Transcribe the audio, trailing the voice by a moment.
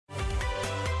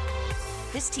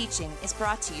This teaching is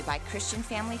brought to you by Christian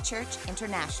Family Church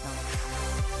International.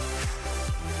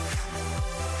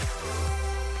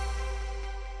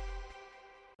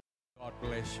 God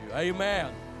bless you.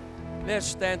 Amen. Let's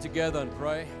stand together and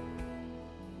pray.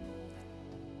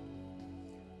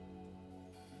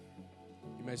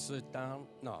 You may sit down.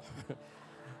 No.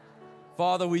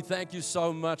 Father, we thank you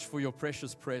so much for your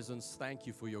precious presence. Thank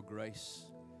you for your grace.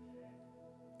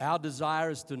 Our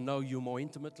desire is to know you more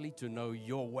intimately, to know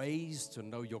your ways, to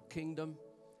know your kingdom.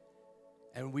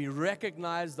 And we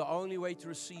recognize the only way to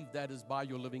receive that is by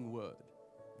your living word.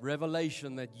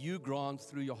 Revelation that you grant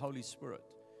through your Holy Spirit.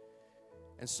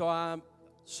 And so I'm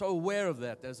so aware of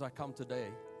that as I come today.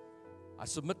 I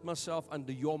submit myself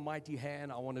under your mighty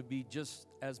hand. I want to be just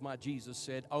as my Jesus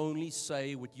said, only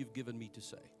say what you've given me to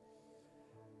say.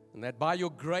 And that by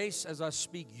your grace, as I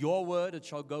speak your word, it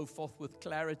shall go forth with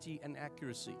clarity and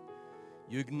accuracy.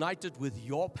 You ignite it with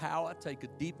your power, take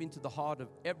it deep into the heart of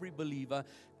every believer,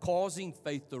 causing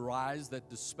faith to rise that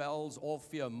dispels all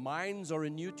fear. Minds are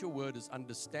renewed to your word as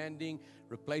understanding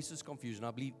replaces confusion.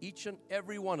 I believe each and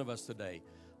every one of us today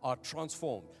are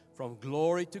transformed from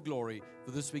glory to glory.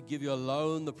 For this we give you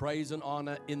alone the praise and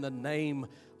honor in the name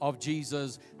of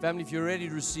Jesus. Family, if you're ready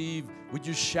to receive, would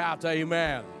you shout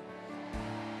amen?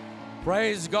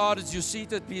 Praise God. As you're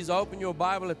seated, please open your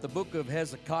Bible at the book of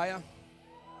Hezekiah.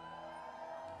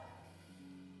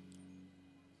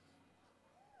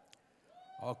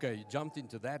 Okay, you jumped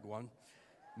into that one.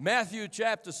 Matthew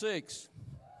chapter 6.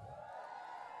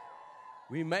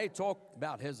 We may talk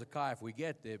about Hezekiah if we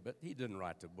get there, but he didn't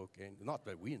write the book, not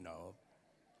that we know of.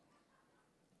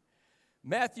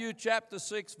 Matthew chapter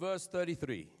 6, verse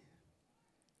 33.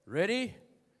 Ready?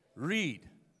 Read.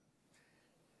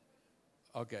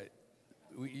 Okay.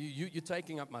 You're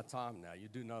taking up my time now. You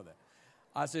do know that.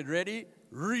 I said, ready?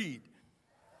 Read.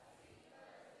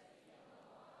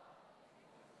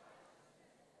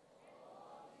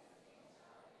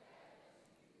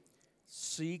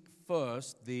 Seek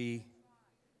first the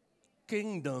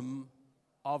kingdom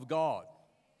of God.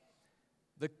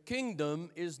 The kingdom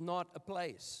is not a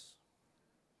place.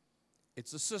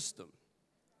 It's a system.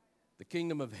 The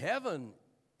kingdom of heaven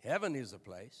is a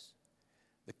place.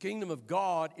 The kingdom of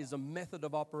God is a method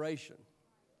of operation.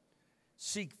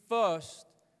 Seek first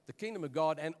the kingdom of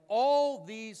God and all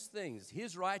these things.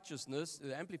 His righteousness,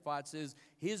 the Amplified says,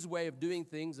 his way of doing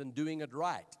things and doing it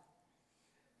right.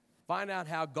 Find out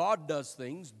how God does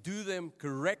things, do them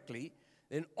correctly,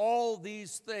 then all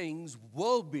these things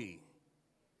will be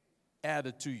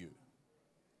added to you.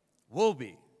 Will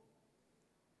be.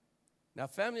 Now,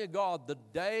 family of God, the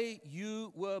day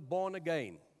you were born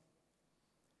again,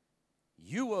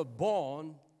 you were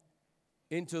born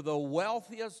into the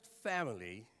wealthiest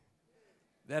family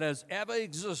that has ever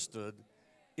existed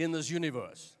in this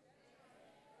universe.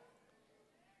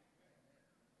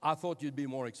 I thought you'd be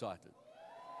more excited.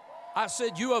 I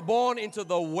said you were born into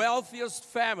the wealthiest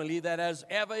family that has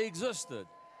ever existed.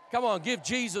 Come on, give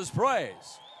Jesus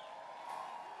praise.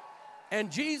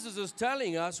 And Jesus is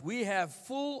telling us we have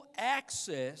full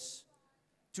access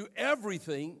to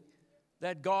everything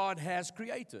that God has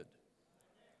created.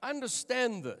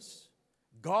 Understand this.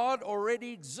 God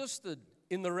already existed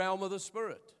in the realm of the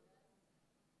Spirit.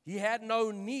 He had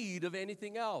no need of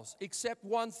anything else except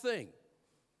one thing,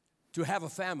 to have a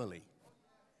family.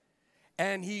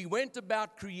 And he went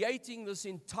about creating this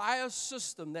entire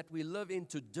system that we live in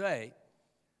today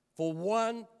for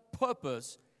one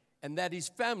purpose, and that his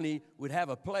family would have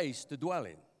a place to dwell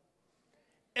in.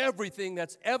 Everything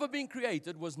that's ever been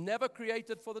created was never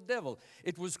created for the devil.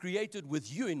 It was created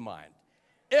with you in mind.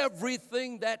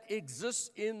 Everything that exists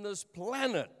in this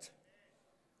planet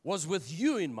was with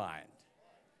you in mind.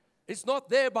 It's not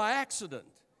there by accident.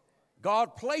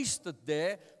 God placed it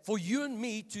there for you and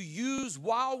me to use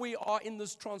while we are in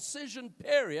this transition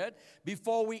period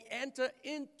before we enter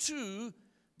into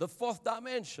the fourth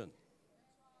dimension.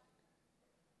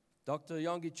 Dr.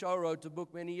 Yonggi Cho wrote a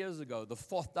book many years ago, The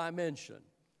Fourth Dimension.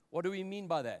 What do we mean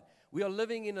by that? We are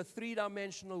living in a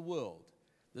three-dimensional world.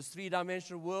 This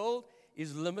three-dimensional world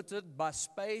is limited by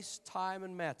space, time,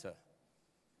 and matter.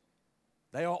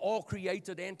 They are all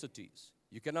created entities.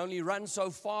 You can only run so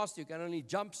fast, you can only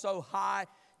jump so high,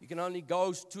 you can only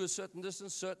go to a certain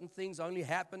distance. Certain things only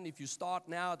happen if you start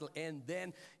now, it'll end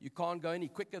then. You can't go any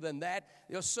quicker than that.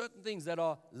 There are certain things that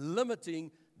are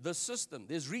limiting the system.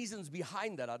 There's reasons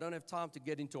behind that. I don't have time to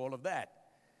get into all of that.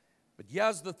 But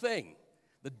here's the thing.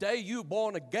 The day you're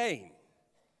born again,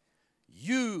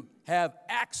 you have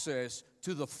access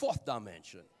to the fourth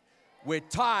dimension where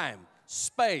time,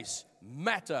 space,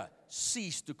 matter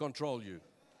cease to control you.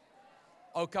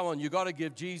 Oh, come on, you got to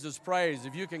give Jesus praise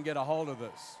if you can get a hold of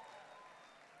this.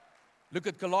 Look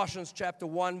at Colossians chapter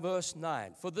 1, verse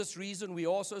 9. For this reason, we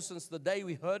also, since the day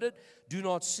we heard it, do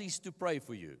not cease to pray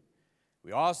for you.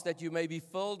 We ask that you may be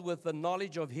filled with the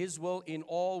knowledge of His will in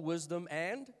all wisdom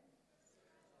and,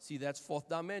 see, that's fourth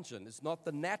dimension. It's not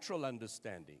the natural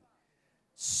understanding.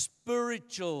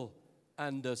 Spiritual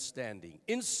understanding.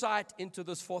 Insight into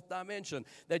this fourth dimension.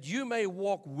 That you may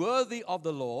walk worthy of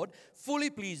the Lord, fully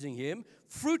pleasing Him,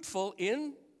 fruitful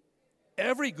in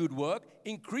every good work,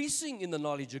 increasing in the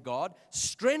knowledge of God,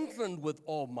 strengthened with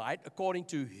all might, according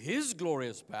to His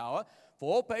glorious power,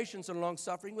 for all patience and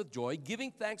long-suffering with joy,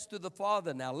 giving thanks to the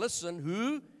Father. Now listen,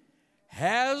 who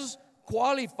has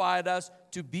qualified us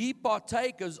to be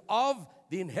partakers of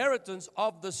the inheritance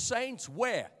of the saints.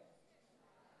 Where?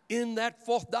 In that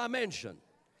fourth dimension.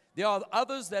 There are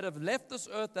others that have left this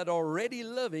earth that are already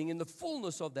living in the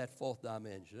fullness of that fourth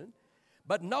dimension.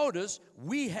 But notice,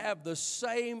 we have the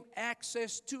same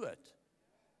access to it.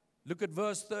 Look at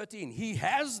verse 13. He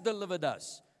has delivered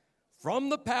us from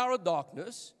the power of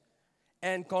darkness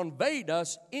and conveyed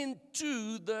us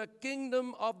into the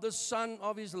kingdom of the Son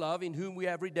of His love, in whom we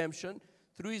have redemption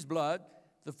through His blood,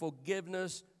 the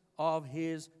forgiveness of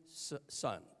His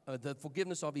the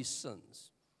forgiveness of His sins.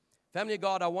 Family of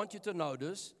God, I want you to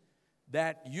notice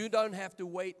that you don't have to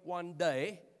wait one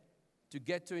day to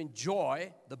get to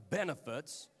enjoy the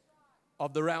benefits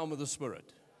of the realm of the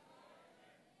Spirit.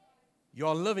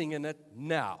 You're living in it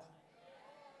now.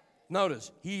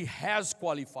 Notice, He has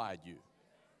qualified you.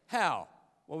 How?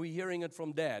 Well, we're hearing it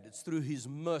from Dad. It's through His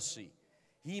mercy.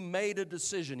 He made a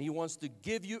decision. He wants to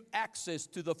give you access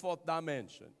to the fourth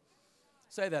dimension.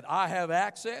 Say that. I have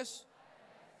access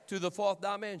to the fourth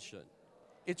dimension.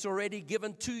 It's already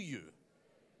given to you.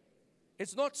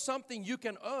 It's not something you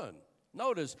can earn.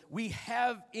 Notice, we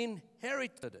have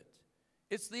inherited it.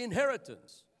 It's the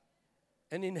inheritance.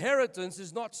 An inheritance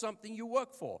is not something you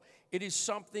work for. It is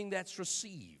something that's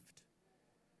received.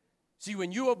 See,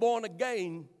 when you were born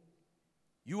again,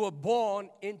 you were born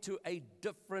into a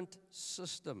different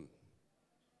system.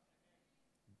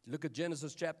 Look at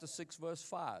Genesis chapter 6, verse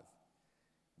 5.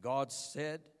 God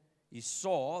said, He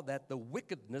saw that the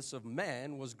wickedness of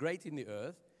man was great in the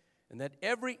earth, and that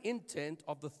every intent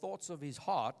of the thoughts of his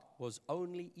heart was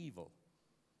only evil.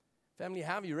 Family,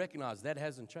 how do you recognize that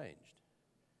hasn't changed?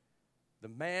 The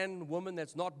man, woman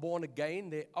that's not born again,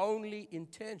 their only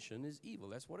intention is evil.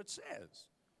 That's what it says.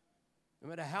 No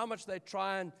matter how much they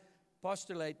try and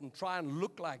postulate and try and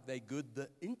look like they're good, the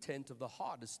intent of the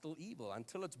heart is still evil.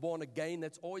 Until it's born again,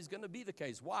 that's always going to be the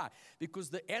case. Why? Because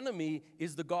the enemy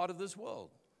is the god of this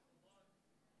world.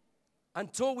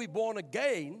 Until we're born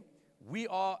again, we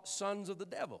are sons of the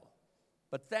devil.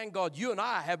 But thank God you and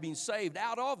I have been saved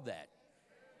out of that.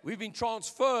 We've been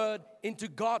transferred into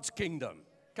God's kingdom.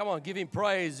 Come on, give Him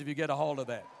praise if you get a hold of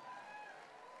that.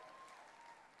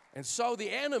 And so the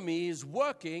enemy is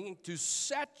working to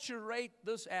saturate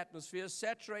this atmosphere,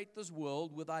 saturate this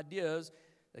world with ideas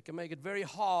that can make it very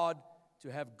hard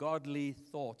to have godly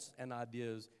thoughts and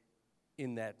ideas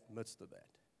in that midst of that.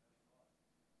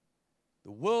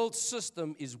 The world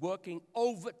system is working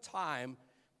overtime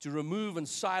to remove and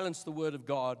silence the Word of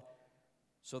God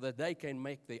so that they can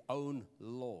make their own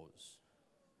laws.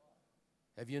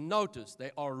 Have you noticed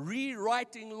they are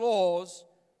rewriting laws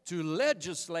to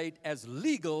legislate as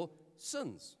legal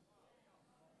sins?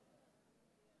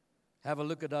 Have a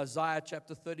look at Isaiah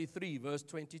chapter 33, verse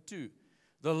 22.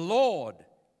 The Lord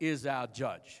is our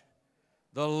judge.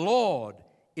 The Lord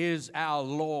is our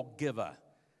lawgiver.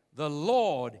 The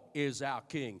Lord is our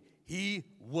King. He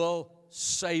will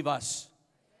save us.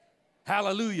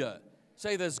 Hallelujah.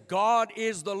 Say this, God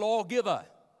is the lawgiver.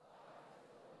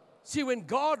 See, when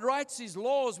God writes His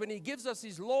laws, when He gives us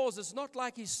His laws, it's not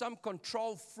like He's some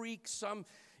control freak, some,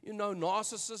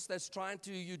 narcissist that's trying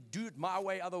to, you do it my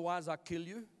way, otherwise I'll kill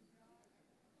you.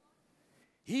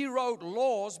 He wrote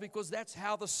laws because that's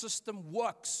how the system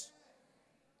works.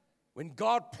 When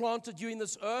God planted you in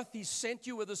this earth, He sent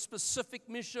you with a specific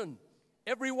mission.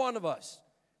 Every one of us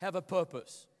have a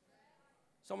purpose.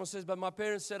 Someone says, but my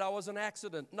parents said I was an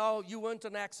accident. No, you weren't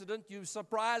an accident. You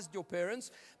surprised your parents,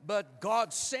 but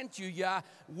God sent you here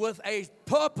with a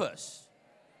purpose.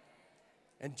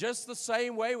 And just the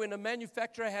same way, when a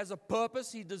manufacturer has a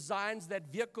purpose, he designs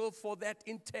that vehicle for that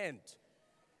intent.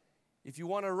 If you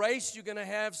want to race, you're going to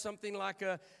have something like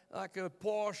a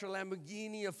Porsche, a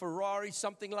Lamborghini, a Ferrari,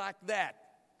 something like that.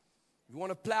 If you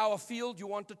want to plow a field, you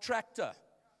want a tractor.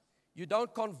 You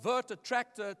don't convert a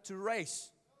tractor to race.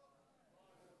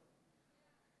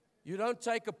 You don't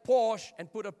take a Porsche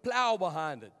and put a plow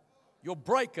behind it. You'll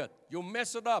break it. You'll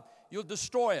mess it up. You'll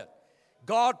destroy it.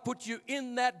 God put you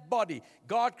in that body.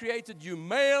 God created you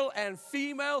male and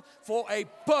female for a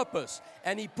purpose.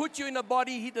 And He put you in a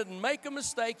body. He didn't make a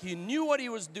mistake. He knew what He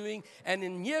was doing. And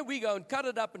in here we go and cut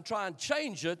it up and try and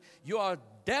change it. You are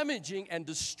damaging and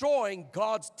destroying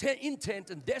God's intent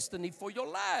and destiny for your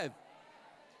life.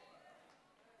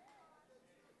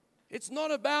 It's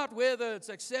not about whether it's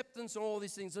acceptance or all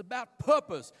these things. It's about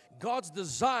purpose, God's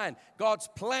design, God's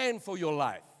plan for your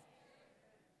life.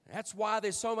 That's why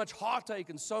there's so much heartache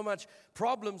and so much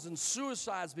problems and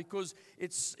suicides, because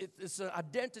it's an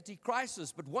identity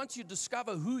crisis. But once you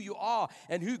discover who you are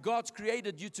and who God's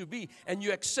created you to be, and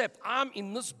you accept, I'm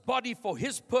in this body for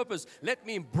His purpose, let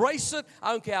me embrace it.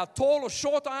 I don't care how tall or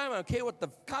short I am. I don't care what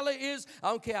the color is. I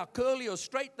don't care how curly or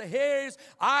straight the hair is.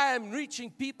 I am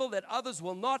reaching people that others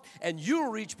will not, and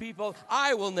you'll reach people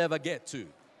I will never get to.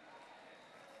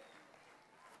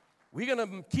 We're going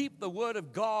to keep the Word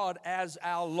of God as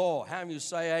our law. How many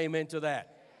say amen to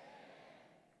that?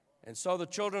 And so the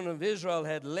children of Israel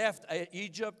had left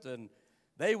Egypt, and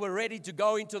they were ready to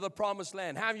go into the promised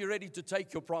land. How are you ready to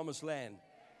take your promised land?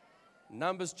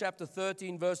 Numbers chapter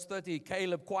 13, verse 30,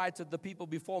 Caleb quieted the people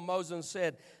before Moses and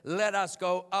said, let us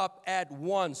go up at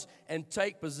once and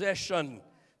take possession.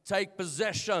 Take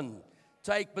possession.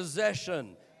 Take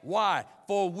possession. Why?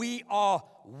 For we are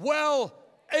well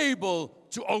able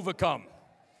to overcome.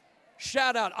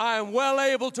 Shout out, I am well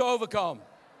able to overcome.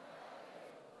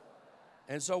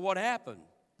 And so what happened?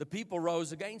 The people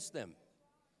rose against them.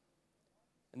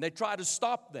 And they tried to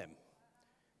stop them.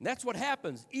 And that's what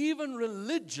happens. Even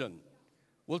religion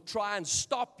will try and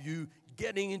stop you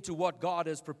getting into what God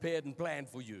has prepared and planned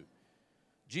for you.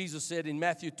 Jesus said in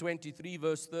Matthew 23,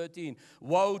 verse 13,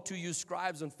 woe to you,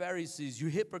 scribes and Pharisees, you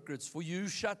hypocrites, for you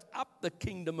shut up the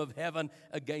kingdom of heaven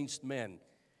against men.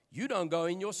 You don't go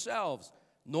in yourselves,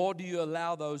 nor do you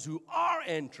allow those who are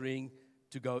entering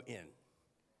to go in.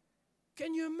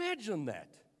 Can you imagine that?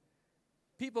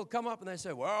 People come up and they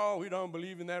say, well, we don't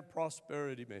believe in that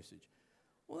prosperity message.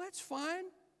 Well, that's fine.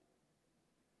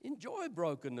 Enjoy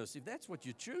brokenness if that's what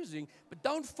you're choosing, but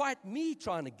don't fight me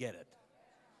trying to get it.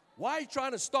 Why are you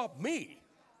trying to stop me?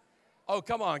 Oh,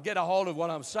 come on, get a hold of what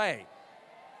I'm saying.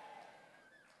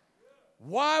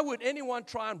 Why would anyone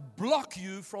try and block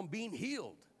you from being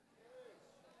healed?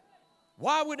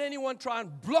 Why would anyone try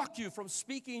and block you from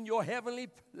speaking your heavenly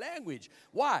language?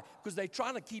 Why? Because they're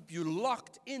trying to keep you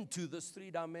locked into this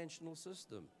three-dimensional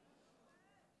system.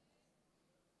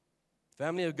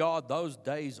 Family of God, those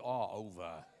days are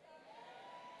over.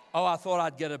 Oh, I thought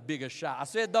I'd get a bigger shout. I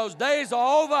said those days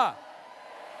are over.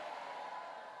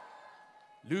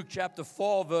 Luke chapter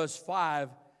 4, verse 5,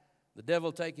 the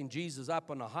devil taking Jesus up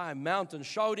on a high mountain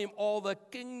showed him all the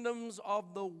kingdoms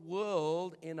of the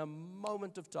world in a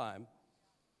moment of time.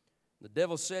 The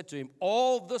devil said to him,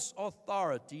 all this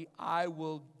authority I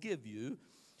will give you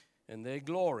and their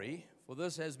glory, for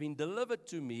this has been delivered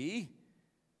to me,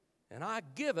 and I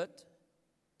give it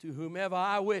to whomever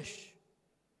I wish.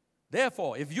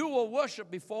 Therefore, if you will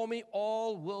worship before me,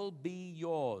 all will be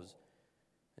yours.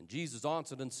 And Jesus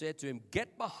answered and said to him,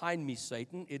 get behind me,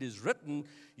 Satan. It is written,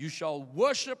 you shall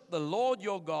worship the Lord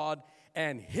your God,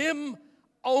 and Him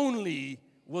only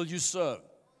will you serve.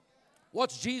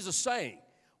 What's Jesus saying?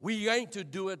 We're going to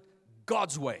do it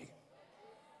God's way.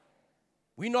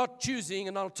 We're not choosing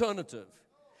an alternative.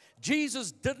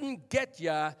 Jesus didn't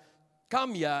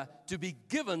come here to be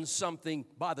given something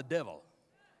by the devil.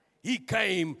 He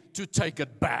came to take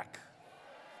it back.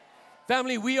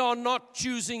 Family, we are not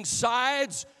choosing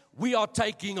sides, we are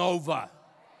taking over.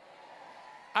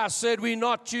 I said we're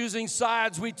not choosing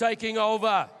sides, we're taking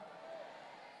over.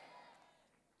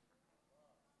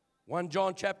 1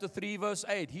 John chapter 3, verse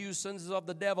 8, he who sins is of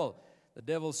the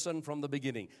devil sinned from the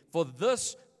beginning. For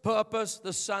this purpose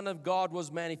the Son of God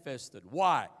was manifested.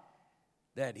 Why?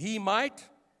 That He might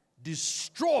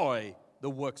destroy the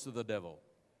works of the devil.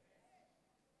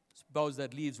 Suppose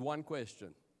that leaves one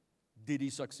question. Did He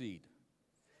succeed?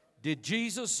 Did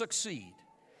Jesus succeed?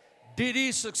 Did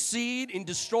He succeed in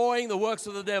destroying the works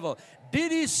of the devil?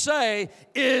 Did He say,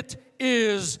 it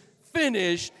is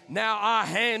finished, now I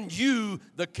hand you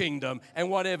the kingdom, and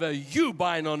whatever you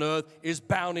bind on earth is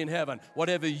bound in heaven.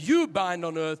 Whatever you bind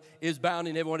on earth is bound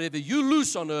in heaven. Whatever you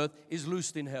loose on earth is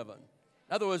loosed in heaven.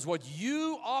 In other words, what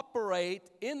you operate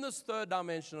in this third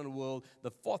dimensional world,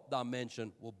 the fourth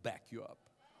dimension will back you up.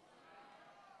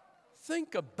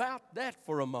 Think about that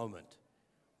for a moment.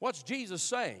 What's Jesus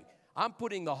saying? I'm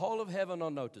putting the whole of heaven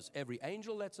on notice. Every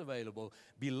angel that's available,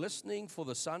 be listening for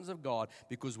the sons of God,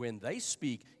 because when they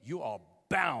speak, you are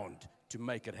bound to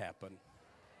make it happen.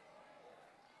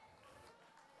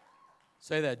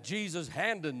 Say that. Jesus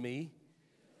handed me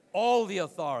all the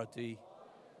authority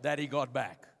that he got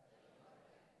back.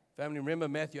 Family, remember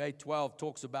Matthew 8:12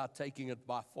 talks about taking it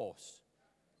by force.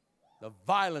 The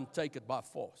violent take it by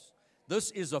force.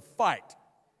 This is a fight.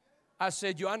 I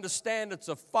said, you understand it's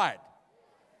a fight.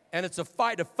 And it's a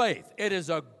fight of faith. It is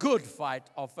a good fight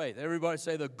of faith. Everybody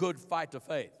say the good fight of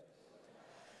faith.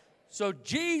 So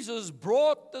Jesus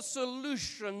brought the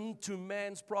solution to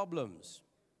man's problems.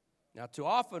 Now, too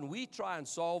often we try and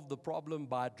solve the problem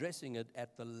by addressing it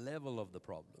at the level of the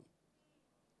problem.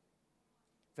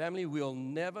 Family, we'll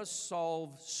never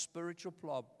solve spiritual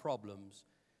problems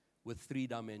with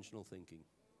three-dimensional thinking.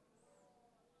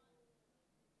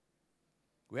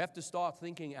 We have to start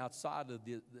thinking outside of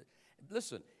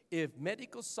listen, if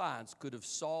medical science could have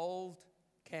solved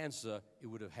cancer, it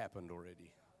would have happened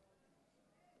already.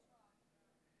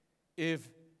 If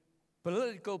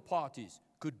political parties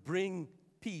could bring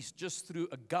peace just through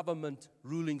a government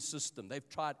ruling system, they've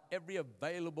tried every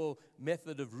available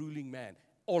method of ruling man.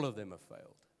 All of them have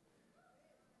failed.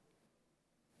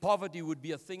 Poverty would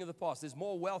be a thing of the past. There's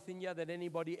more wealth in here than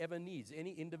anybody ever needs,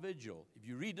 any individual. If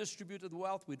you redistributed the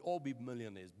wealth, we'd all be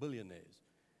millionaires, billionaires.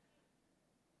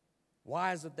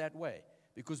 Why is it that way?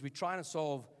 Because we're trying to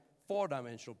solve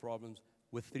four-dimensional problems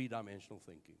with three-dimensional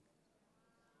thinking.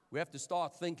 We have to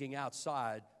start thinking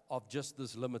outside of just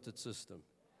this limited system.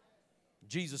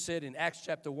 Jesus said in Acts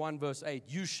chapter 1, verse 8,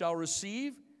 you shall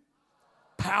receive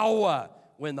power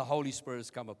when the Holy Spirit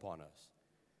has come upon us.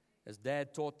 As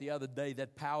Dad taught the other day,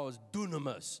 that power is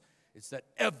dunamis. It's that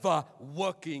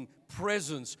ever-working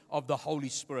presence of the Holy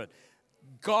Spirit.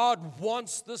 God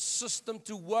wants this system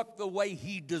to work the way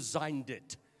He designed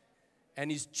it. And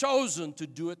He's chosen to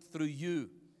do it through you.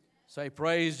 Say,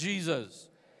 praise Jesus.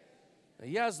 Now,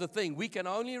 here's the thing. We can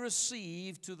only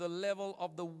receive to the level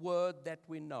of the word that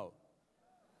we know.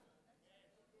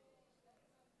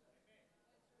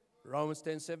 Romans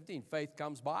 10:17. Faith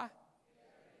comes by.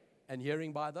 And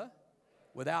hearing by the?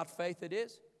 Without faith it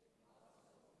is.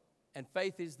 And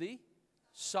faith is the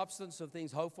substance of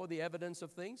things hoped for, the evidence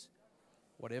of things.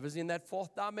 Whatever's in that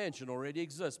fourth dimension already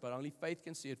exists, but only faith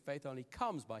can see it. Faith only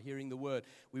comes by hearing the word.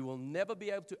 We will never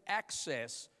be able to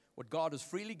access what God has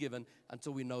freely given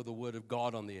until we know the word of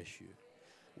God on the issue.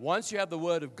 Once you have the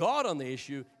word of God on the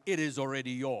issue, it is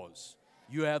already yours.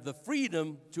 You have the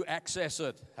freedom to access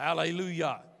it.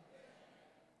 Hallelujah.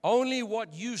 Only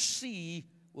what you see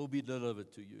will be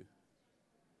delivered to you.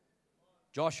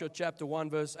 Joshua chapter 1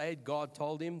 verse 8, God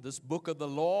told him, this book of the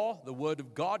law, the word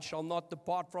of God, shall not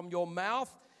depart from your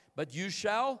mouth, but you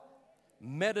shall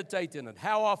meditate in it.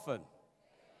 How often?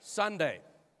 Sunday.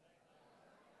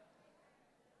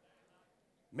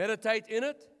 Meditate in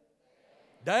it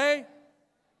day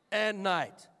and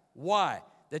night. Why?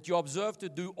 That you observe to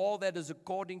do all that is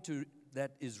according to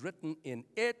that is written in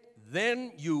it.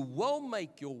 Then you will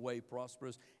make your way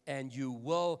prosperous and you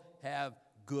will have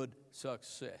good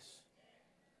success.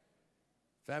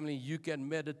 Family, you can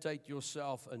meditate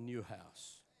yourself a new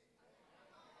house.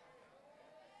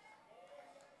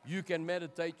 You can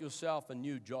meditate yourself a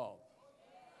new job.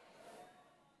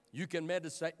 You can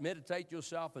meditate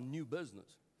yourself a new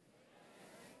business.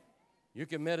 You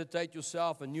can meditate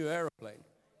yourself a new airplane.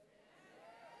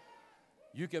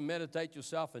 You can meditate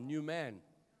yourself a new man.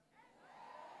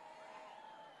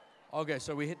 Okay,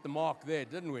 so we hit the mark there,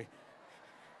 didn't we?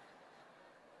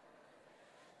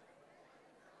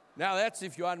 Now, that's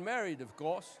if you're unmarried, of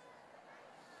course.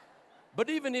 But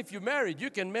even if you're married, you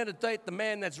can meditate the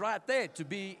man that's right there to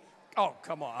be, oh,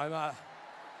 come on.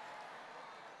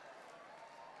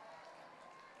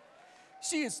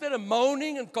 See, instead of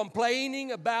moaning and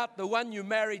complaining about the one you're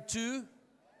married to,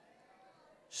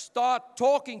 start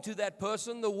talking to that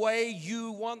person the way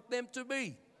you want them to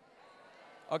be.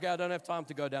 Okay, I don't have time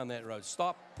to go down that road.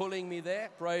 Stop pulling me there.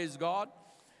 Praise God.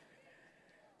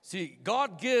 See,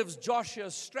 God gives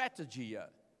Joshua strategy here.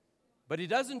 But He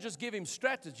doesn't just give him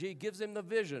strategy, He gives him the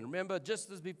vision. Remember,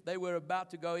 just as they were about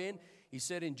to go in, He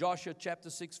said in Joshua chapter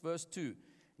 6, verse 2,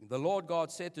 the Lord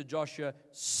God said to Joshua,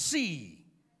 see,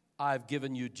 I've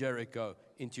given you Jericho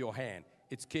into your hand.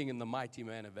 Its king and the mighty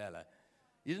man of valor.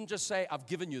 He didn't just say, I've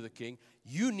given you the king.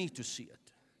 You need to see it.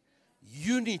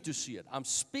 You need to see it. I'm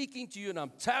speaking to you and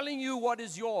I'm telling you what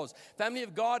is yours. Family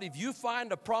of God, if you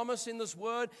find a promise in this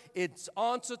word, its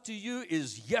answer to you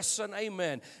is yes and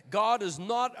amen. God is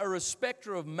not a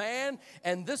respecter of man.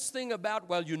 And this thing about,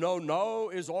 well, you know, no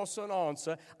is also an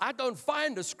answer. I don't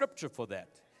find a scripture for that.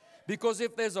 Because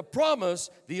if there's a promise,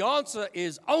 the answer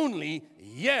is only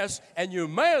yes. And you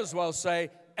may as well say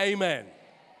amen.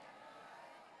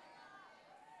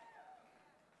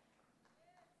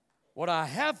 What I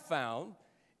have found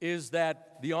is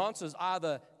that the answer is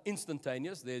either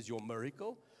instantaneous, there's your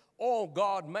miracle, Or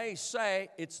God may say,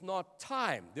 it's not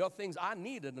time. There are things I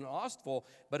needed and asked for,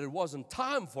 but it wasn't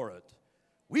time for it.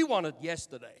 We want it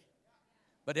yesterday.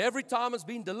 But every time it's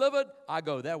been delivered, I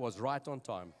go, that was right on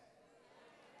time.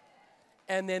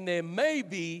 And then there may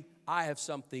be, I have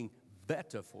something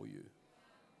better for you.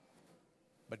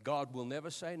 But God will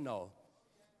never say no.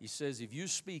 He says, if you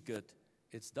speak it,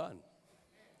 it's done.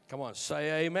 Come on,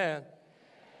 say amen.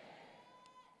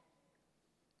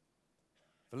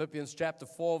 Philippians chapter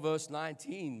 4, verse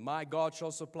 19. My God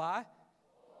shall supply.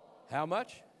 How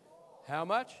much? How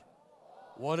much?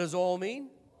 What does all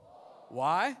mean?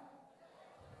 Why?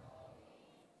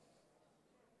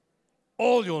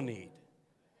 All your need.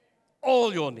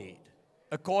 All your need.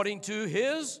 According to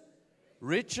His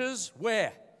riches,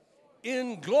 where?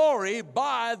 In glory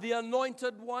by the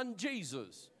anointed one,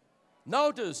 Jesus.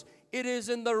 Notice, it is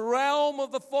in the realm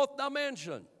of the fourth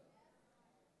dimension.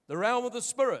 The realm of the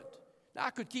Spirit. Now, I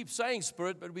could keep saying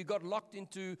Spirit, but we got locked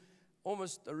into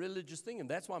almost a religious thing. And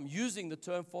that's why I'm using the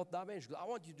term fourth dimension. Because I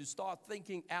want you to start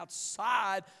thinking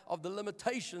outside of the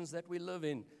limitations that we live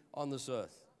in on this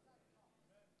earth.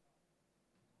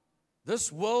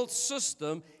 This world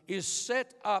system is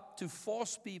set up to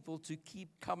force people to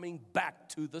keep coming back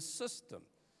to the system.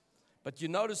 But you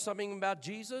notice something about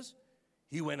Jesus?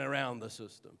 He went around the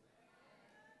system.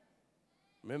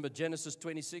 Remember Genesis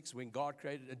 26, when God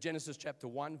created, Genesis chapter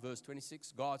 1, verse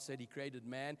 26, God said He created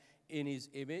man in His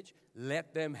image.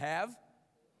 Let them have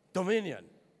dominion.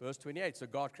 Verse 28, so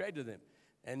God created them.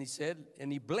 And He said,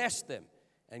 and He blessed them.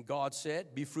 And God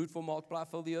said, be fruitful, multiply,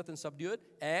 fill the earth and subdue it,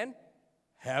 and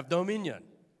have dominion.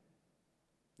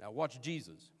 Now watch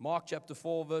Jesus. Mark chapter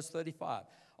 4, verse 35.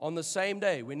 On the same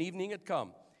day, when evening had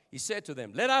come, He said to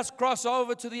them, let us cross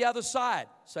over to the other side.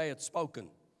 Say it's spoken.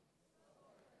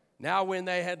 Now when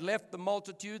they had left the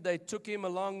multitude, they took Him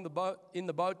along the boat, in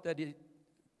the boat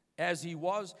as He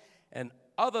was, and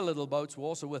other little boats were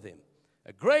also with Him.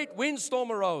 A great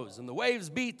windstorm arose, and the waves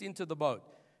beat into the boat,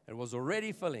 and was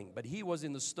already filling. But He was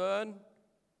in the stern,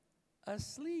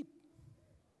 asleep.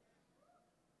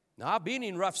 Now, I've been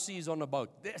in rough seas on a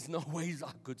boat. There's no ways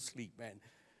I could sleep, man.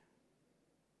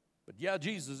 But yeah,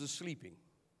 Jesus is sleeping.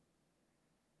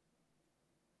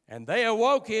 And they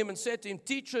awoke Him and said to Him,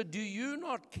 Teacher, do you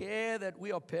not care that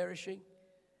we are perishing?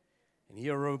 And He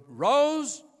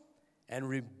arose and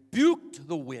rebuked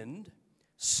the wind,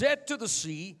 said to the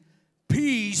sea,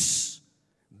 Peace,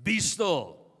 be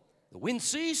still. The wind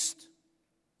ceased.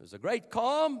 There was a great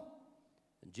calm.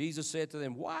 And Jesus said to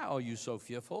them, Why are you so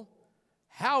fearful?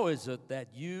 How is it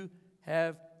that you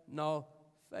have no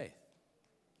faith?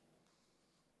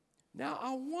 Now,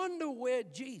 I wonder where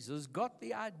Jesus got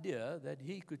the idea that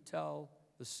He could tell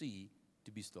the sea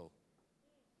to be still.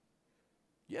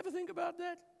 You ever think about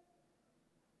that?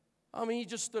 I mean, He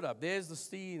just stood up. There's the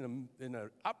sea in an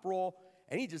uproar,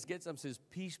 and He just gets up and says,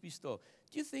 Peace, be still.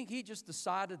 Do you think He just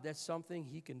decided that's something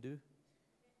He can do?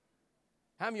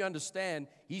 How many of you understand?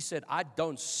 He said, I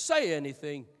don't say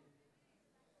anything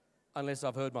unless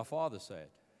I've heard my Father say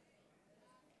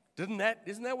it.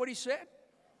 Isn't that what He said?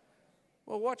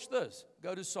 Well, watch this.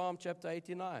 Go to Psalm chapter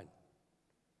 89.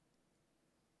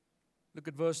 Look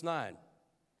at verse 9.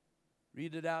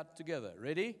 Read it out together.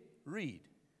 Ready? Read.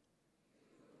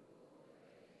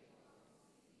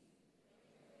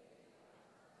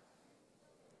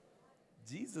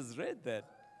 Jesus read that.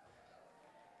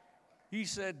 He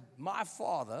said, my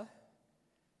Father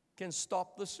can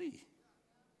stop the sea.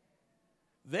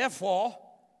 Therefore,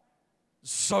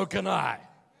 so can I.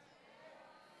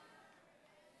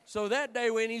 So that day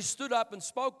when He stood up and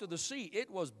spoke to the sea, it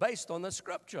was based on the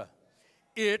scripture.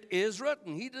 It is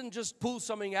written. He didn't just pull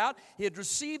something out. He had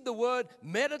received the word,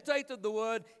 meditated the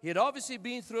word. He had obviously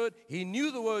been through it. He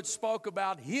knew the word spoke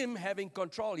about Him having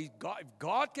control. If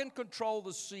God can control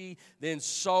the sea, then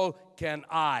so can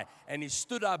I. And He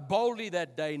stood up boldly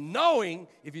that day, knowing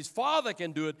if His Father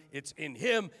can do it, it's in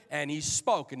Him. And He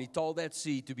spoke, and He told that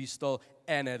sea to be still,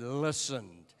 and it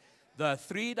listened. The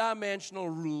three-dimensional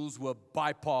rules were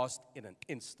bypassed in an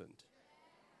instant.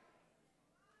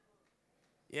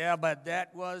 Yeah, but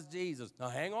that was Jesus. Now,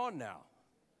 hang on now.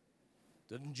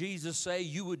 Didn't Jesus say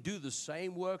you would do the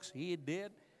same works He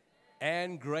did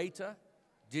and greater?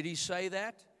 Did He say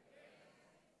that?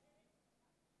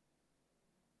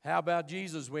 How about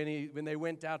Jesus when they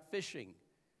went out fishing?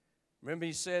 Remember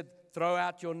He said, throw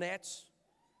out your nets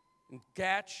and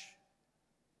catch.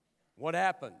 What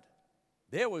happened?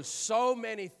 There were so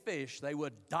many fish, they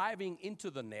were diving into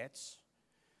the nets,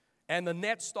 and the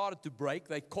nets started to break.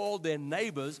 They called their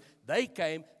neighbors. They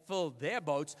came, filled their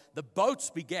boats. The boats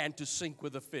began to sink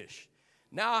with the fish.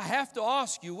 Now, I have to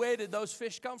ask you, where did those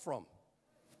fish come from?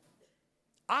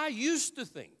 I used to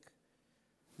think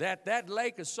That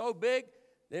lake is so big,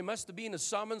 there must have been a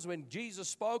summons when Jesus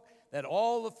spoke that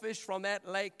all the fish from that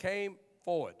lake came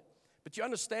forward. But you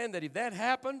understand that if that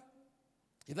happened,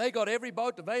 if they got every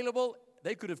boat available,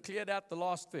 they could have cleared out the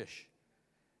last fish,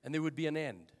 and there would be an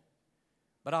end.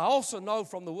 But I also know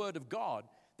from the Word of God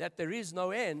that there is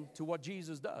no end to what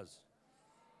Jesus does.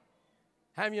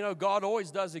 How many of you know God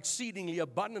always does exceedingly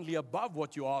abundantly above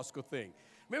what you ask or think?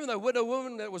 Remember the widow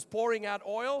woman that was pouring out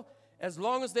oil? As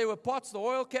long as there were pots, the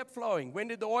oil kept flowing. When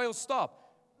did the oil stop?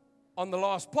 On the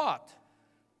last pot.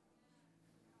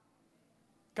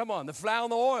 Come on, the flour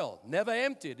and the oil never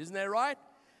emptied. Isn't that right?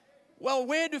 Well,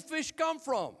 where do fish come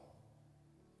from?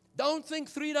 Don't think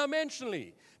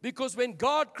three-dimensionally. Because when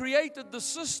God created the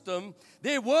system,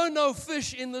 there were no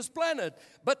fish in this planet,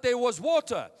 but there was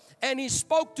water. And He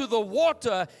spoke to the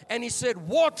water, and He said,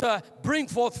 water, bring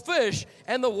forth fish.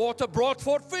 And the water brought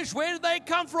forth fish. Where did they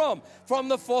come from? From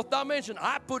the fourth dimension.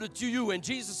 I put it to you, when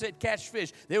Jesus said catch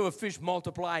fish, there were fish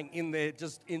multiplying in there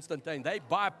just instantaneously. They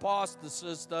bypassed the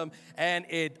system, and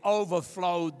it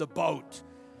overflowed the boat.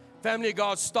 Family of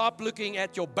God, stop looking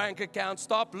at your bank account.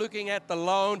 Stop looking at the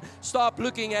loan. Stop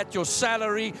looking at your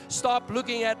salary. Stop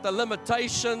looking at the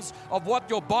limitations of what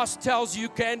your boss tells you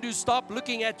can do. Stop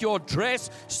looking at your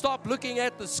dress. Stop looking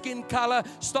at the skin color.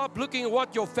 Stop looking at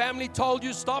what your family told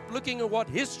you. Stop looking at what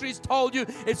history's told you.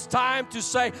 It's time to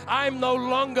say, I'm no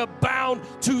longer bound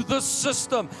to the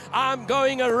system. I'm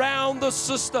going around the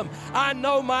system. I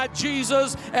know my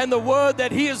Jesus and the word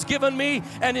that He has given me.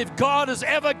 And if God has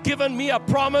ever given me a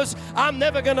promise, I'm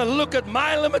never going to look at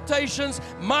my limitations,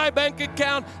 my bank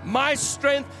account, my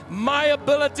strength, my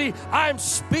ability. I'm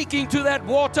speaking to that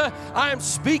water. I'm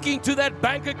speaking to that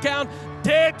bank account.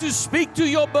 Dare to speak to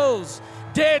your bills.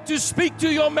 Dare to speak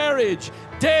to your marriage.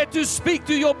 Dare to speak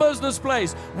to your business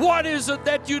place. What is it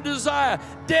that you desire?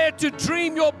 Dare to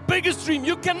dream your biggest dream.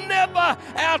 You can never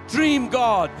out-dream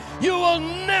God. You will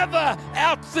never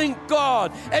outthink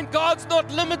God. And God's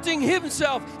not limiting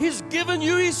Himself. He's given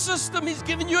you His system. He's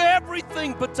given you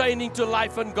everything pertaining to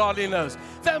life and godliness.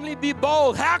 Family, be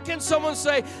bold. How can someone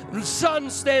say, sun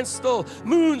stands still,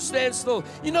 moon stands still?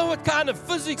 You know what kind of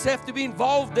physics have to be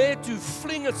involved there to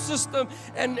fling a system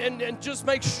and just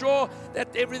make sure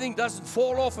that everything doesn't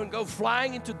fall off and go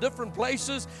flying into different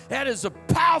places? That is a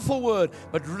powerful word,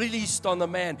 but released on the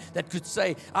man that could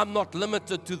say, I'm not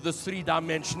limited to this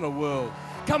three-dimensional world.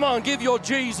 Come on, give your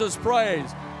Jesus praise.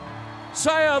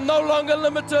 Say, I'm no longer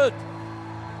limited.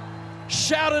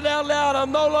 Shout it out loud,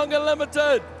 I'm no longer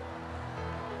limited.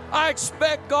 I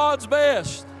expect God's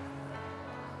best.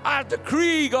 I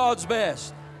decree God's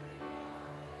best.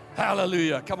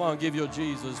 Hallelujah. Come on, give your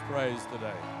Jesus praise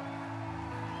today.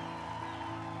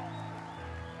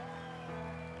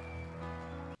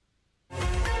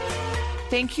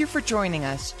 Thank you for joining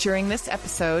us during this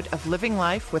episode of Living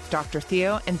Life with Dr.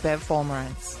 Theo and Bev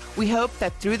Wolmarans. We hope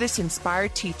that through this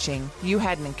inspired teaching, you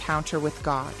had an encounter with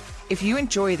God. If you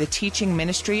enjoy the teaching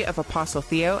ministry of Apostle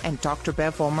Theo and Dr.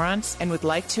 Bev Wolmarans and would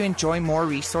like to enjoy more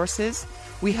resources,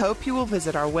 we hope you will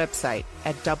visit our website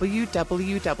at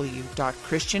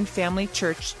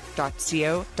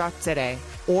www.christianfamilychurch.co.za,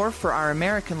 or for our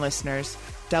American listeners,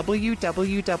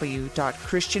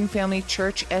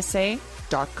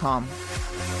 www.christianfamilychurchsa.com.